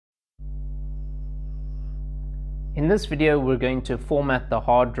In this video, we're going to format the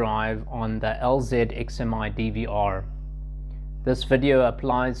hard drive on the LZ Xmeye DVR. This video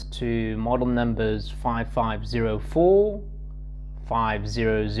applies to model numbers 5504,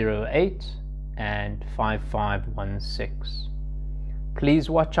 5008, and 5516. Please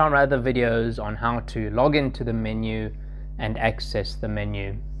watch our other videos on how to log into the menu and access the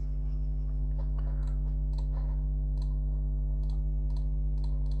menu.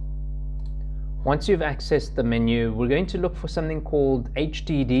 Once you've accessed the menu, we're going to look for something called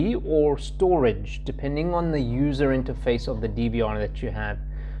HDD or storage, depending on the user interface of the DVR that you have.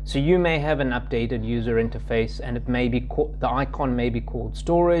 So you may have an updated user interface, and it may be the icon may be called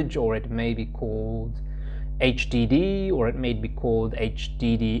storage, or it may be called HDD, or it may be called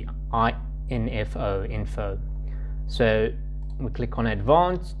HDD info. So we click on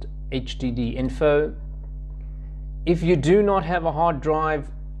Advanced HDD info. If you do not have a hard drive,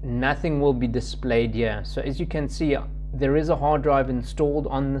 nothing will be displayed here. So as you can see, there is a hard drive installed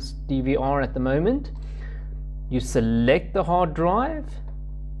on this DVR at the moment. You select the hard drive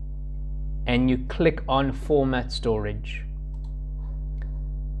and you click on Format Storage.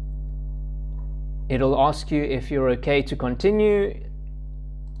 It'll ask you if you're okay to continue.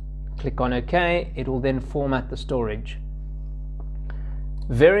 Click on OK. It will then format the storage.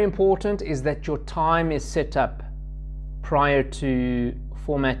 Very important is that your time is set up prior to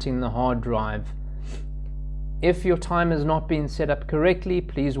formatting the hard drive. If your time has not been set up correctly,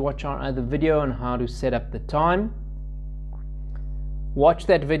 please watch our other video on how to set up the time. Watch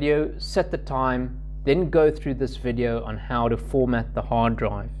that video, set the time, then go through this video on how to format the hard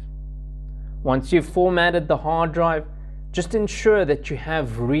drive. Once you've formatted the hard drive, just ensure that you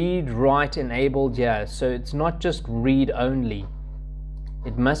have read-write enabled here. So it's not just read only.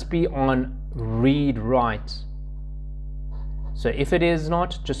 It must be on read-write. So if it is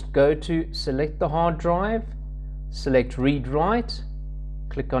not, just go to select the hard drive, select read write,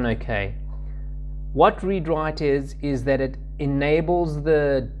 click on OK. What read write is that it enables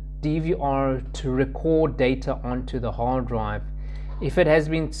the DVR to record data onto the hard drive. If it has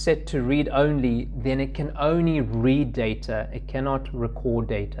been set to read only, then it can only read data, it cannot record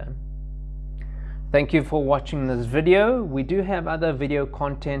data. Thank you for watching this video. We do have other video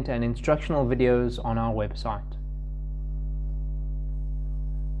content and instructional videos on our website.